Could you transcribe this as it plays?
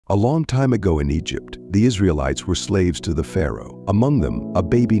A long time ago in Egypt, the Israelites were slaves to the Pharaoh. Among them, a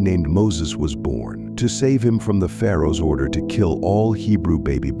baby named Moses was born. To save him from the Pharaoh's order to kill all Hebrew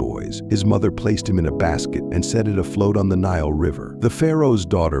baby boys, his mother placed him in a basket and set it afloat on the Nile River. The Pharaoh's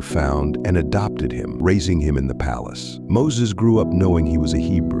daughter found and adopted him, raising him in the palace. Moses grew up knowing he was a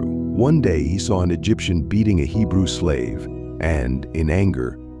Hebrew. One day he saw an Egyptian beating a Hebrew slave and, in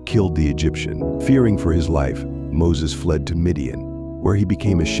anger, killed the Egyptian. Fearing for his life, Moses fled to Midian, where he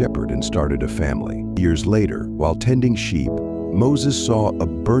became a shepherd and started a family. Years later, while tending sheep, Moses saw a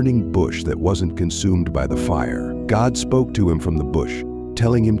burning bush that wasn't consumed by the fire. God spoke to him from the bush,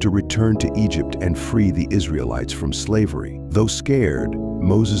 telling him to return to Egypt and free the Israelites from slavery. Though scared,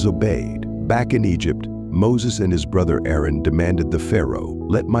 Moses obeyed. Back in Egypt, Moses and his brother Aaron demanded the Pharaoh,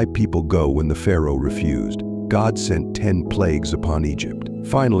 "Let my people go," when the Pharaoh refused. God sent 10 plagues upon Egypt.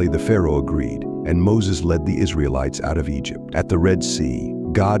 Finally, the Pharaoh agreed, and Moses led the Israelites out of Egypt. At the Red Sea,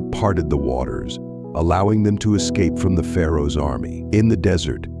 God parted the waters, allowing them to escape from the Pharaoh's army. In the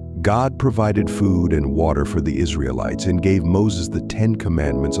desert, God provided food and water for the Israelites and gave Moses the 10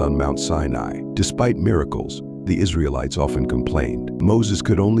 Commandments on Mount Sinai. Despite miracles, the Israelites often complained. Moses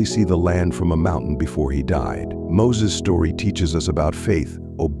could only see the land from a mountain before he died. Moses' story teaches us about faith,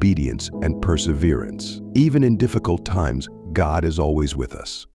 obedience, and perseverance. Even in difficult times, God is always with us.